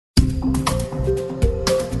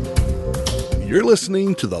You're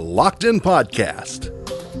listening to the Locked In Podcast.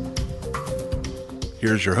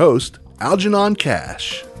 Here's your host, Algernon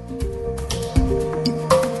Cash.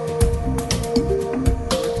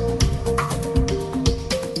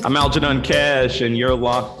 I'm Algernon Cash, and you're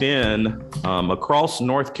locked in. Across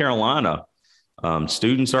North Carolina,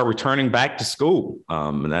 students are returning back to school.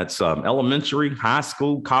 And that's elementary, high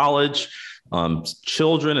school, college.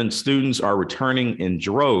 Children and students are returning in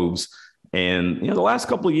droves. And, the last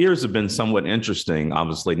couple of years have been somewhat interesting,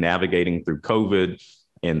 obviously navigating through COVID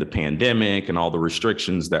and the pandemic and all the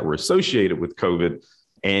restrictions that were associated with COVID.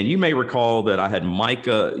 And you may recall that I had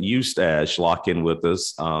Micah Eustache lock in with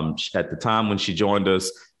us. At the time when she joined us,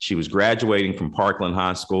 she was graduating from Parkland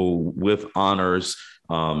High School with honors,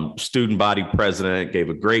 student body president, gave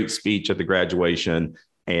a great speech at the graduation.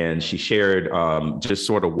 And she shared just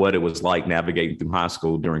sort of what it was like navigating through high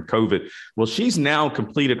school during COVID. Well, she's now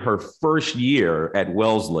completed her first year at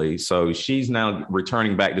Wellesley. So she's now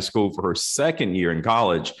returning back to school for her second year in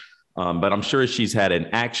college. But I'm sure she's had an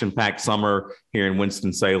action-packed summer here in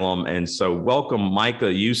Winston-Salem. And so welcome,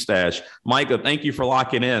 Micah Eustache. Micah, thank you for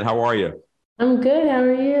locking in. How are you? I'm good. How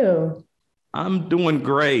are you? I'm doing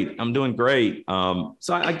great.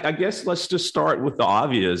 So I guess let's just start with the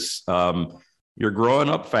obvious. You're growing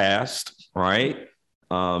up fast, right?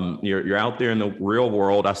 You're out there in the real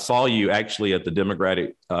world. I saw you actually at the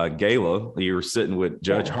Democratic Gala. You were sitting with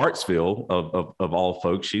Judge Hartsfield of all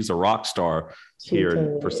folks. She's a rock star here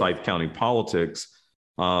in Forsyth County politics.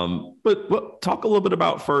 But talk a little bit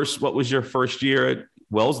about first, what was your first year at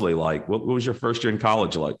Wellesley like? What was your first year in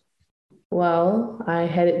college like? Well, I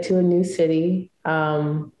headed to a new city.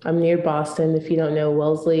 I'm near Boston. If you don't know,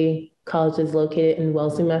 Wellesley College is located in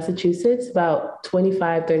Wellesley, Massachusetts, about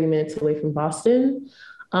 25, 30 minutes away from Boston.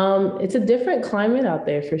 It's a different climate out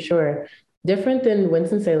there for sure. Different than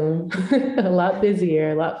Winston-Salem, a lot busier,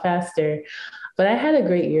 a lot faster. But I had a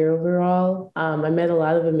great year overall. I met a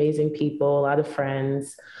lot of amazing people, a lot of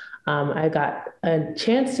friends. I got a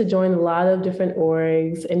chance to join a lot of different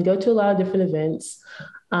orgs and go to a lot of different events.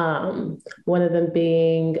 One of them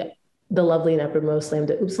being the lovely and uppermost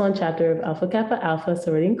Lambda Upsilon chapter of Alpha Kappa Alpha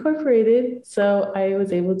sorority incorporated. So I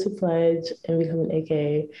was able to pledge and become an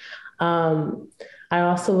AKA. I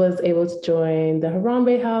also was able to join the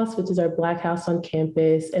Harambe House, which is our Black house on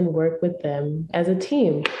campus, and work with them as a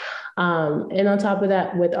team. And on top of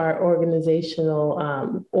that, with our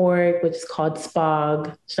organizational org, which is called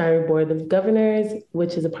SPOG, Schneider Board of Governors,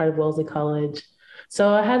 which is a part of Wellesley College.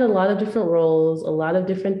 So I had a lot of different roles, a lot of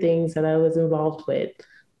different things that I was involved with.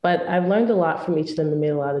 But I've learned a lot from each of them and made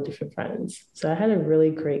a lot of different friends. So I had a really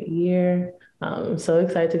great year. I'm so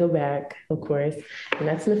excited to go back, of course. And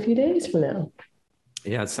that's in a few days from now.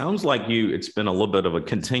 Yeah, it sounds like it's been a little bit of a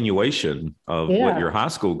continuation of what your high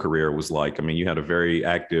school career was like. I mean, you had a very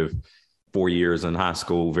active 4 years in high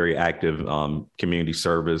school, very active community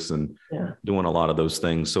service and doing a lot of those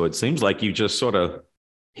things. So it seems like you just sort of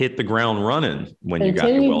hit the ground running when you got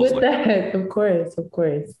to Wellesley. With that, of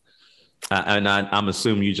course. And I'm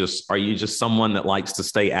assuming are you just someone that likes to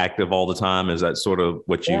stay active all the time? Is that sort of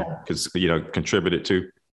what you contributed to?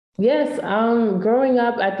 Yes. Growing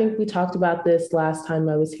up, I think we talked about this last time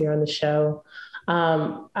I was here on the show.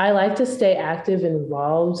 I like to stay active and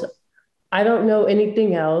involved. I don't know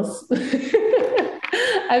anything else.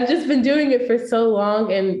 I've just been doing it for so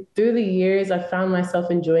long. And through the years, I found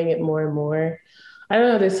myself enjoying it more and more. I don't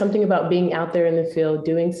know. There's something about being out there in the field,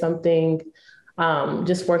 doing something,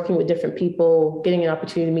 just working with different people, getting an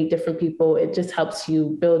opportunity to meet different people. It just helps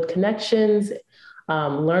you build connections,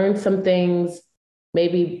 learn some things,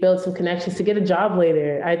 maybe build some connections to get a job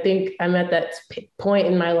later. I think I'm at that point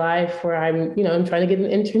in my life where I'm trying to get an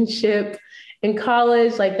internship in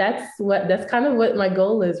college. Like that's kind of what my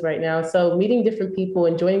goal is right now. So meeting different people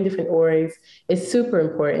and joining different orgs is super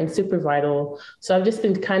important, super vital. So I've just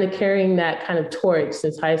been kind of carrying that kind of torch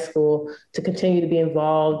since high school to continue to be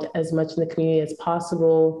involved as much in the community as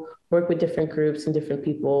possible, work with different groups and different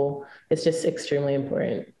people. It's just extremely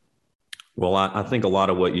important. Well, I think a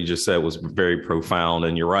lot of what you just said was very profound.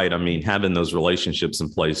 And you're right. I mean, having those relationships in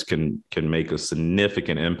place can make a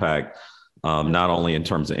significant impact, not only in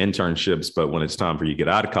terms of internships, but when it's time for you to get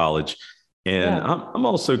out of college. And I'm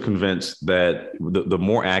also convinced that the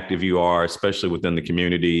more active you are, especially within the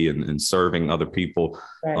community and serving other people,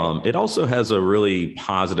 it also has a really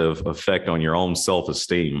positive effect on your own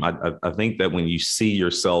self-esteem. I think that when you see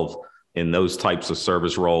yourself in those types of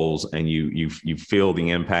service roles and you feel the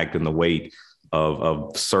impact and the weight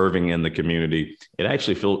of serving in the community, it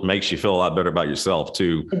actually makes you feel a lot better about yourself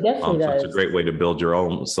too. It definitely So does. it's a great way to build your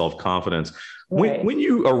own self-confidence. Right. When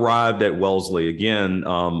you arrived at Wellesley, again,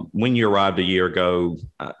 when you arrived a year ago,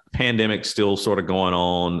 pandemic still sort of going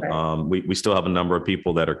on. Right. We still have a number of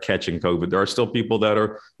people that are catching COVID. There are still people that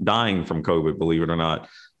are dying from COVID, believe it or not.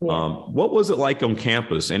 Yeah. What was it like on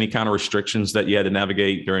campus? Any kind of restrictions that you had to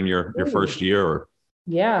navigate during your first year? Or?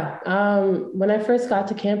 Yeah. When I first got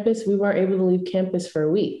to campus, we weren't able to leave campus for a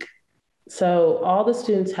week. So all the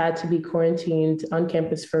students had to be quarantined on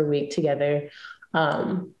campus for a week together.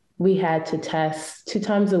 We had to test 2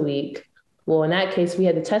 times a week. Well, in that case, we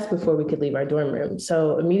had to test before we could leave our dorm room.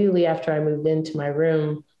 So immediately after I moved into my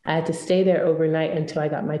room, I had to stay there overnight until I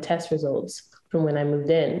got my test results from when I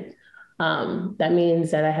moved in. That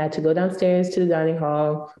means that I had to go downstairs to the dining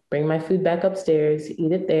hall, bring my food back upstairs,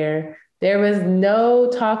 eat it there. There was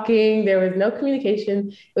no talking, there was no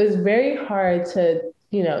communication. It was very hard to,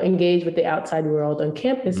 engage with the outside world on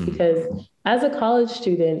campus because as a college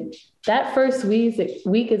student, that first week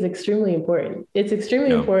is extremely important. It's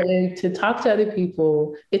extremely important to talk to other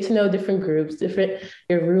people, get to know different groups,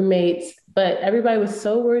 your roommates, but everybody was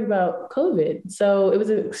so worried about COVID. So it was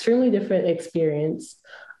an extremely different experience.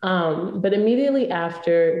 But immediately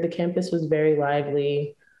after, the campus was very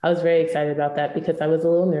lively. I was very excited about that because I was a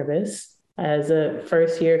little nervous. As a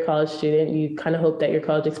first year college student, you kind of hope that your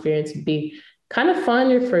college experience would be kind of fun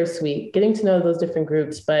your first week, getting to know those different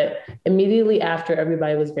groups. But immediately after,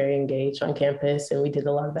 everybody was very engaged on campus and we did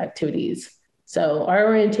a lot of activities. So our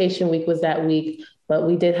orientation week was that week, but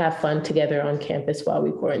we did have fun together on campus while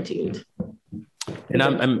we quarantined. And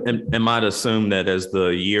I might assume that as the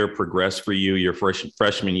year progressed for you, your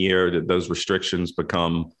freshman year, that those restrictions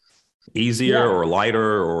become easier or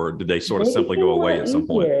lighter, or did they sort of simply go away at some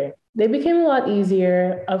point? They became a lot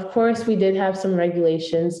easier. Of course, we did have some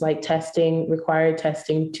regulations like required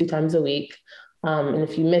testing 2 times a week. And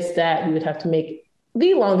if you missed that, you would have to make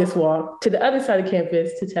the longest walk to the other side of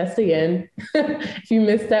campus to test again if you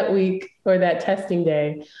missed that week or that testing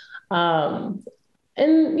day. And,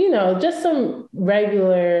 just some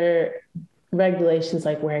regular regulations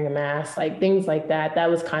like wearing a mask, like things like that. That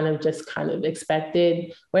was kind of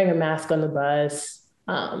expected, wearing a mask on the bus,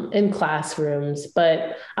 in classrooms.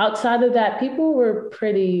 But outside of that, people were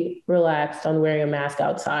pretty relaxed on wearing a mask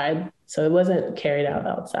outside. So it wasn't carried out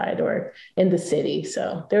outside or in the city.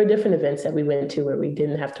 So there were different events that we went to where we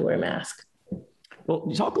didn't have to wear a mask.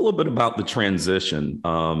 Well, talk a little bit about the transition.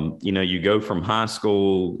 You go from high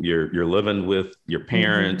school, you're living with your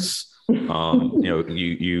parents, you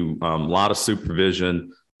a lot of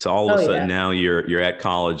supervision. So all of a sudden now you're at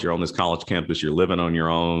college, you're on this college campus, you're living on your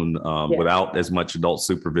own without as much adult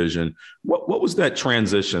supervision. What was that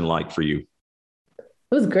transition like for you?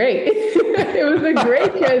 It was great. It was a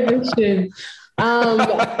great transition.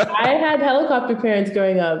 I had helicopter parents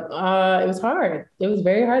growing up. It was hard. It was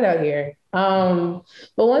very hard out here. But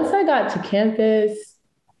once I got to campus,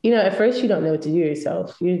 at first you don't know what to do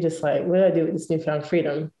yourself. You're just like, what do I do with this newfound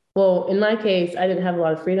freedom? Well, in my case, I didn't have a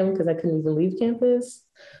lot of freedom because I couldn't even leave campus.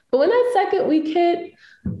 But when that second week hit,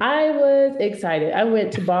 I was excited. I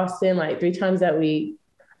went to Boston like 3 times that week.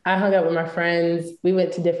 I hung out with my friends. We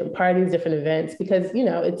went to different parties, different events because,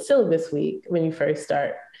 it's syllabus week when you first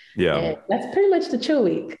start. Yeah. And that's pretty much the chill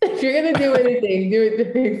week. If you're going to do anything, do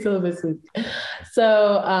it during syllabus week.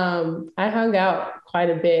 So I hung out quite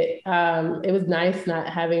a bit. It was nice not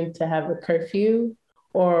having to have a curfew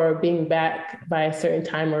or being back by a certain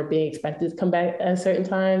time or being expected to come back at a certain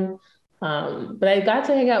time. But I got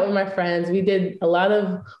to hang out with my friends. We did a lot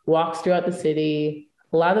of walks throughout the city,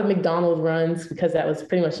 a lot of McDonald's runs because that was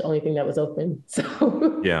pretty much the only thing that was open. So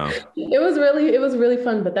it was really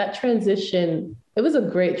fun. But that transition, it was a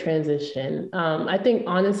great transition. I think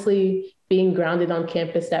honestly, being grounded on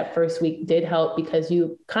campus that first week did help because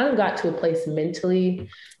you kind of got to a place mentally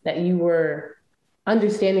that you were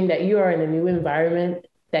understanding that you are in a new environment,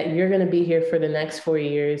 that you're going to be here for the next 4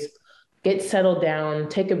 years. Get settled down,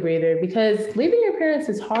 take a breather, because leaving your parents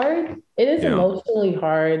is hard. It is emotionally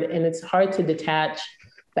hard and it's hard to detach.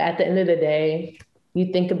 But at the end of the day,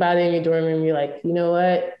 you think about it in your dorm room, you're like, you know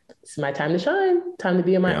what? It's my time to shine, time to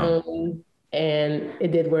be on my own. And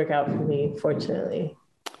it did work out for me, fortunately.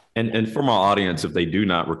 And for my audience, if they do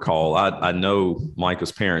not recall, I know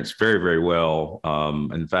Micah's parents very, very well.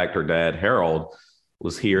 In fact, her dad, Harold,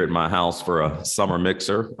 was here at my house for a summer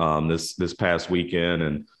mixer this past weekend.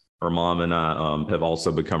 And her mom and I have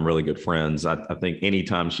also become really good friends. I think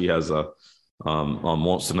anytime she has a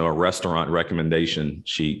wants to know a restaurant recommendation,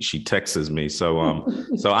 she texts me. So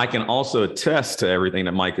I can also attest to everything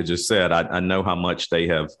that Micah just said. I know how much they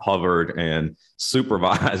have hovered and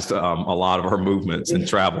supervised a lot of our movements and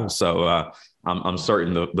travel. So I'm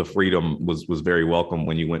certain the freedom was very welcome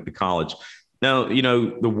when you went to college. Now,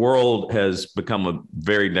 the world has become a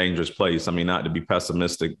very dangerous place. I mean, not to be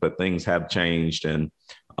pessimistic, but things have changed. And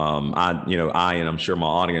and I'm sure my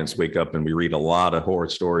audience wake up and we read a lot of horror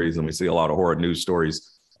stories and we see a lot of horror news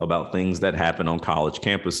stories about things that happen on college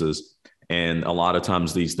campuses. And a lot of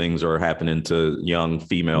times these things are happening to young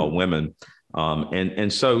female women.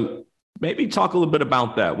 And so maybe talk a little bit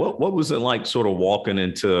about that. What was it like sort of walking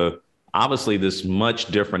into obviously this much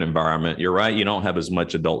different environment? You're right. You don't have as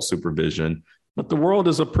much adult supervision, but the world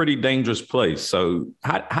is a pretty dangerous place. So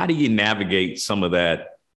how do you navigate some of that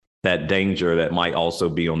danger that might also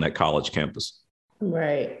be on that college campus?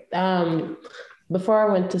 Right. Before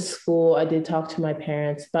I went to school, I did talk to my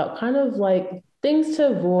parents about kind of like things to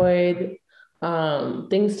avoid,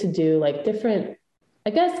 things to do, like different, I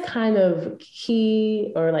guess, kind of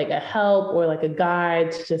key or like a help or like a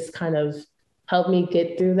guide to just kind of help me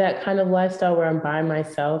get through that kind of lifestyle where I'm by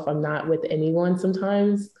myself. I'm not with anyone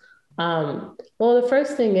sometimes. Well, the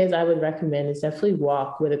first thing is I would recommend is definitely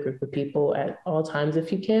walk with a group of people at all times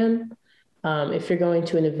if you can. If you're going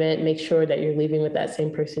to an event, make sure that you're leaving with that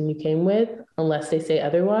same person you came with, unless they say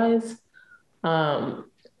otherwise.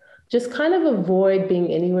 Just kind of avoid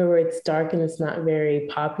being anywhere where it's dark and it's not very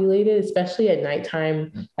populated, especially at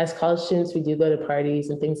nighttime. As college students, we do go to parties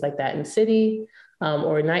and things like that in the city,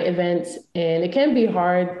 or night events. And it can be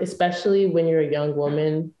hard, especially when you're a young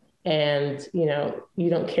woman and you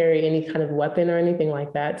don't carry any kind of weapon or anything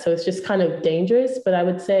like that. So it's just kind of dangerous. But I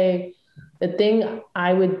would say the thing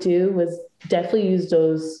I would do was definitely use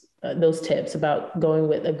those tips about going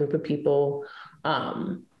with a group of people.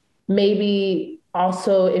 Maybe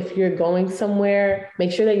also, if you're going somewhere,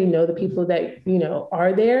 make sure that you know the people that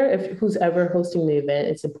are there. If who's ever hosting the event,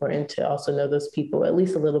 it's important to also know those people at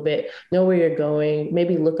least a little bit, know where you're going,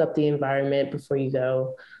 maybe look up the environment before you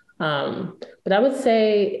go. But I would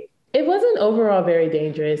say it wasn't overall very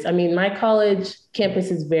dangerous. I mean, my college campus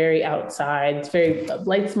is very outside. It's very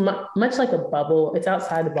like much like a bubble. It's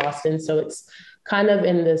outside of Boston, so it's kind of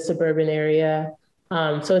in the suburban area.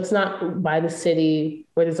 So it's not by the city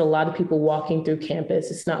where there's a lot of people walking through campus.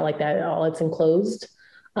 It's not like that at all. It's enclosed.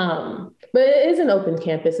 But it is an open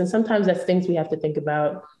campus, and sometimes that's things we have to think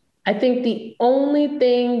about. I think the only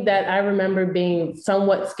thing that I remember being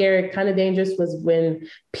somewhat scary, kind of dangerous, was when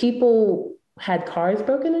people had cars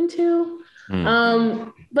broken into.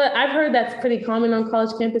 But I've heard that's pretty common on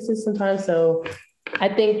college campuses sometimes. So I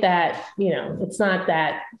think that, it's not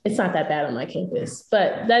that bad on my campus,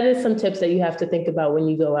 but that is some tips that you have to think about when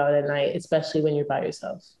you go out at night, especially when you're by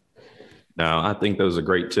yourself. No, I think those are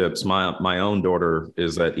great tips. My own daughter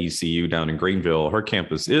is at ECU down in Greenville. Her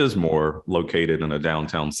campus is more located in a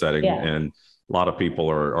downtown setting, and a lot of people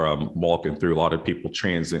are walking through. A lot of people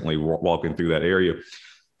transiently walking through that area.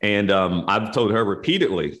 And I've told her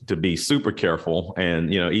repeatedly to be super careful.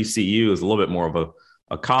 And ECU is a little bit more of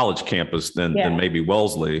a college campus than maybe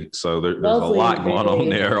Wellesley. So there's a lot going on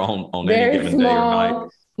there on any given day or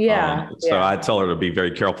night. So I tell her to be very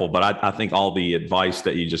careful, but I think all the advice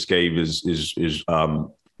that you just gave is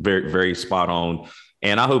very, very spot on.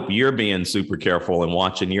 And I hope you're being super careful and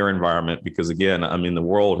watching your environment, because again, I mean, the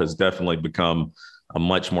world has definitely become a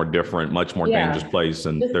much more different, much more dangerous place.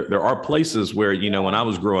 And there are places where, when I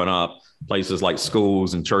was growing up, places like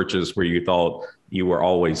schools and churches where you thought you were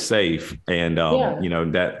always safe. And,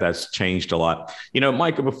 that's changed a lot.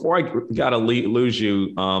 Micah, before I got to lose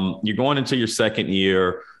you, you're going into your second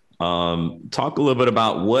year. Talk a little bit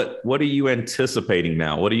about what are you anticipating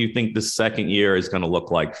now? What do you think the second year is going to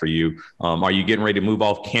look like for you? Are you getting ready to move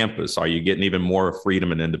off campus? Are you getting even more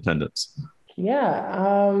freedom and independence?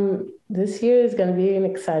 Yeah, this year is going to be an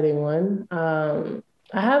exciting one.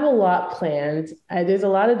 I have a lot planned. There's a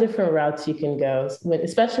lot of different routes you can go,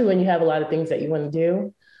 especially when you have a lot of things that you want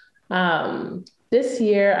to do. This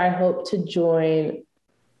year, I hope to join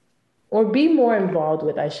or be more involved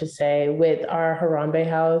with, I should say, with our Harambe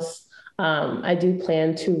House. I do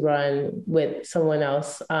plan to run with someone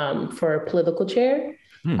else for a political chair.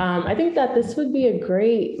 I think that this would be a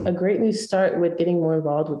great new start with getting more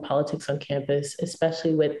involved with politics on campus,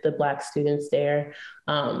 especially with the Black students there.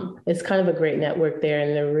 It's kind of a great network there,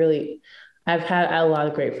 and I've had a lot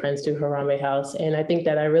of great friends through Harambe House, and I think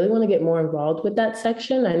that I really want to get more involved with that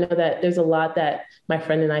section. I know that there's a lot that my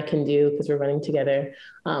friend and I can do because we're running together.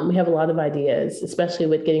 We have a lot of ideas, especially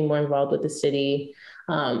with getting more involved with the city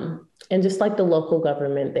and just like the local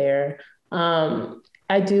government there.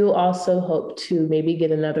 I do also hope to maybe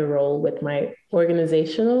get another role with my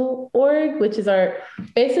organizational org, which is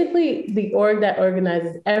basically the org that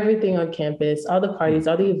organizes everything on campus, all the parties,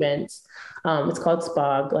 all the events. It's called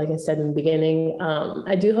SPOG, like I said in the beginning.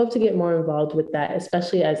 I do hope to get more involved with that,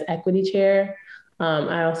 especially as equity chair.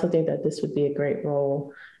 I also think that this would be a great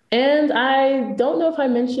role. And I don't know if I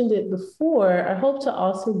mentioned it before, I hope to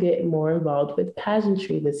also get more involved with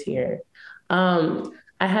pageantry this year.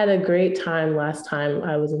 I had a great time last time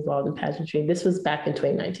I was involved in pageantry. This was back in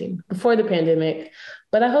 2019, before the pandemic,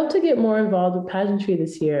 but I hope to get more involved with pageantry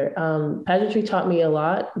this year. Pageantry taught me a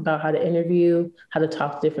lot about how to interview, how to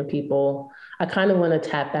talk to different people. I kind of want to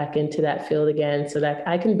tap back into that field again so that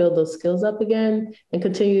I can build those skills up again and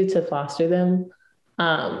continue to foster them.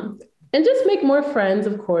 And just make more friends,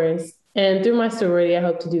 of course. And through my sorority, I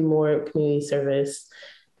hope to do more community service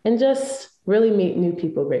and just really meet new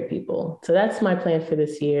people, great people. So that's my plan for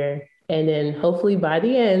this year. And then hopefully by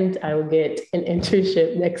the end, I will get an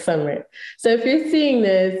internship next summer. So if you're seeing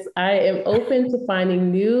this, I am open to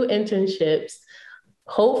finding new internships,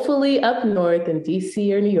 hopefully up north in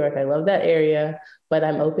DC or New York. I love that area, but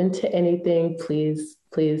I'm open to anything. Please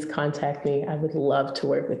contact me. I would love to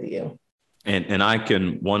work with you. And I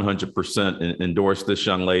can 100% endorse this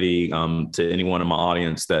young lady to anyone in my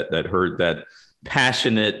audience that heard that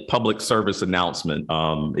passionate public service announcement.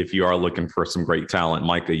 If you are looking for some great talent,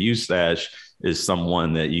 Micah Eustache is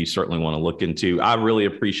someone that you certainly want to look into. I really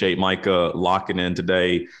appreciate Micah locking in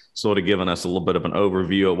today, sort of giving us a little bit of an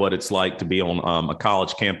overview of what it's like to be on a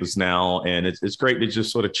college campus now. And it's great to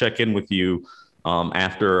just sort of check in with you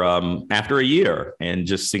after a year and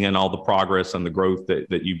just seeing all the progress and the growth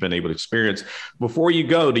that you've been able to experience. Before you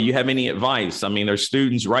go, do you have any advice? I mean, there's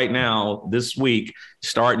students right now this week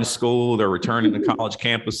starting school, they're returning to college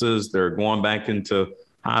campuses, they're going back into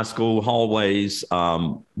high school hallways.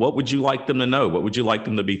 What would you like them to know? What would you like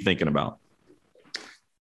them to be thinking about?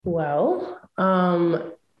 Well,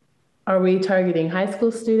 are we targeting high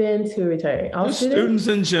school students? Who are we targeting? All students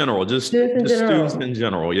in general, students in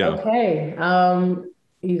general. Yeah. Okay.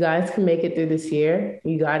 You guys can make it through this year.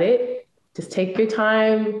 You got it. Just take your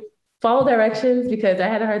time, follow directions, because I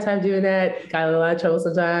had a hard time doing that. Got in a lot of trouble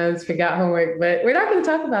sometimes, forgot homework, but we're not going to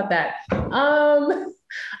talk about that.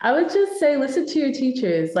 I would just say, listen to your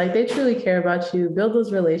teachers. Like, they truly care about you. Build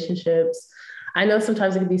those relationships. I know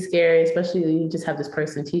sometimes it can be scary, especially when you just have this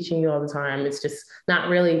person teaching you all the time. It's just not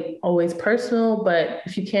really always personal, but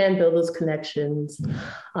if you can build those connections,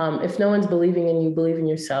 if no one's believing in you, believe in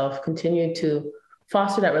yourself, continue to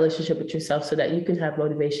foster that relationship with yourself so that you can have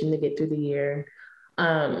motivation to get through the year.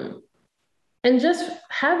 And just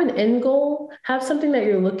have an end goal, have something that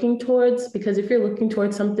you're looking towards, because if you're looking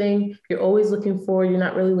towards something, you're always looking forward, you're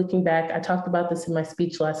not really looking back. I talked about this in my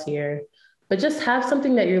speech last year. But just have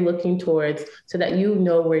something that you're looking towards so that you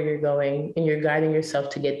know where you're going and you're guiding yourself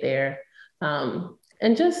to get there.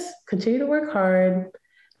 And just continue to work hard.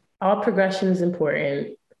 All progression is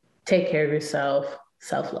important. Take care of yourself.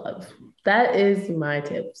 Self-love. That is my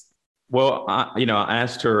tips. Well, I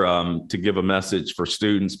asked her to give a message for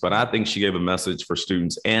students, but I think she gave a message for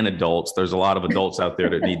students and adults. There's a lot of adults out there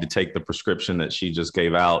that need to take the prescription that she just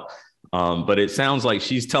gave out. But it sounds like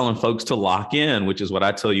she's telling folks to lock in, which is what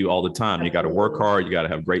I tell you all the time. You got to work hard. You got to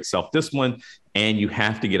have great self-discipline, and you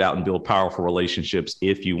have to get out and build powerful relationships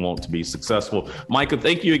if you want to be successful. Micah,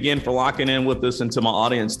 thank you again for locking in with us. And to my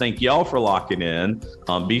audience, thank y'all for locking in.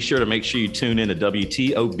 Be sure to make sure you tune in to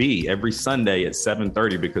WTOB every Sunday at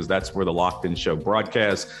 7:30, because that's where the Locked In Show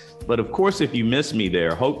broadcasts. But of course, if you miss me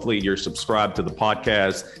there, hopefully you're subscribed to the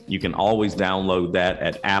podcast. You can always download that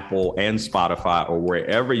at Apple and Spotify or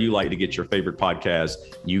wherever you like to get your favorite podcast.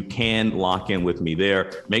 You can lock in with me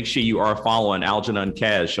there. Make sure you are following Algernon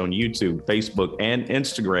Cash on YouTube, Facebook, and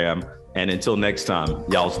Instagram. And until next time,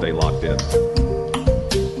 y'all stay locked in.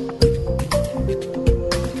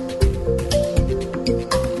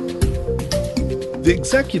 The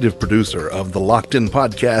executive producer of the Locked In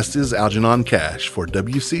podcast is Algernon Cash for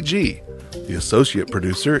WCG. The associate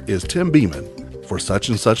producer is Tim Beeman for Such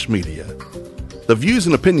and Such Media. The views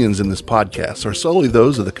and opinions in this podcast are solely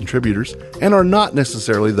those of the contributors and are not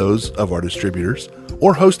necessarily those of our distributors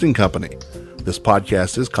or hosting company. This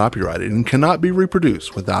podcast is copyrighted and cannot be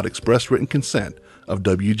reproduced without express written consent of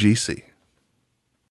WGC.